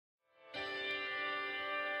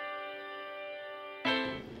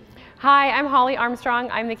Hi, I'm Holly Armstrong.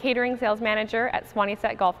 I'm the catering sales manager at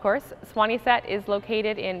Swan-E-Set Golf Course. Swan-E-Set is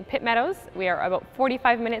located in Pitt Meadows. We are about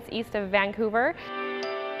 45 minutes east of Vancouver.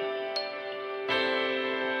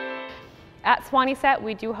 At Swan-E-Set,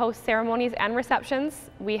 we do host ceremonies and receptions.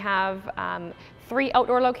 We have 3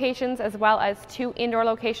 outdoor locations as well as 2 indoor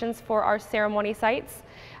locations for our ceremony sites,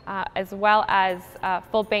 as well as a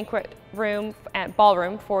full banquet room and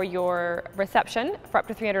ballroom for your reception for up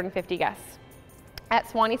to 350 guests. At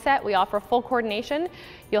Swan-E-Set, we offer full coordination.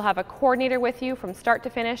 You'll have a coordinator with you from start to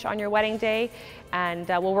finish on your wedding day, and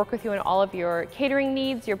we'll work with you on all of your catering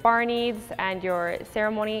needs, your bar needs, and your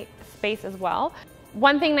ceremony space as well.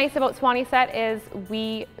 One thing nice about Swan-E-Set is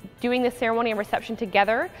we doing the ceremony and reception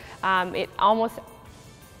together. It almost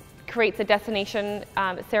creates a destination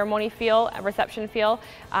ceremony feel, a reception feel,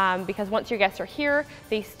 because once your guests are here,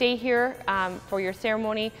 they stay here for your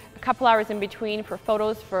ceremony, a couple hours in between for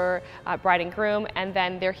photos for bride and groom, and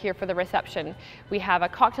then they're here for the reception. We have a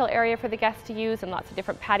cocktail area for the guests to use and lots of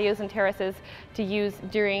different patios and terraces to use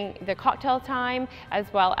during the cocktail time, as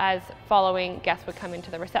well as following. Guests would come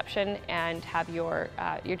into the reception and have your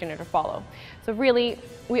dinner to follow. So really,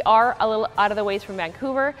 we are a little out of the ways from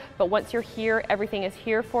Vancouver, but once you're here, everything is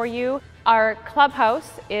here for you. Our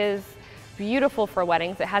clubhouse is beautiful for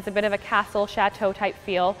weddings. It has a bit of a castle, chateau type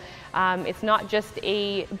feel. It's not just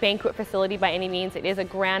a banquet facility by any means. It is a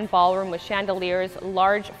grand ballroom with chandeliers,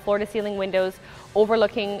 large floor-to-ceiling windows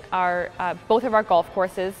overlooking both of our golf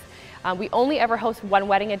courses. We only ever host 1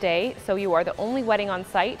 wedding a day, so you are the only wedding on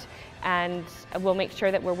site, and we'll make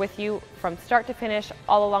sure that we're with you from start to finish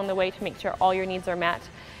all along the way to make sure all your needs are met.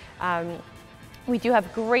 We do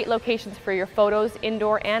have great locations for your photos,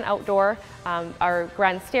 indoor and outdoor. Our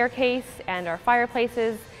grand staircase and our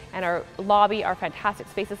fireplaces and our lobby are fantastic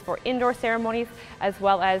spaces for indoor ceremonies, as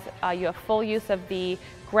well as you have full use of the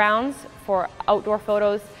grounds for outdoor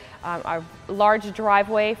photos. Our large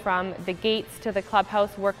driveway from the gates to the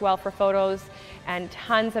clubhouse work well for photos, and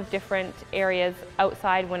tons of different areas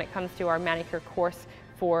outside when it comes to our manicure course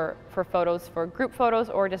for photos, for group photos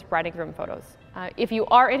or just bride and groom photos. If you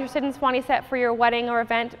are interested in Swan-E-Set for your wedding or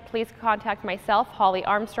event, please contact myself, Holly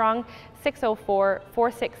Armstrong,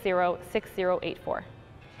 604-460-6084.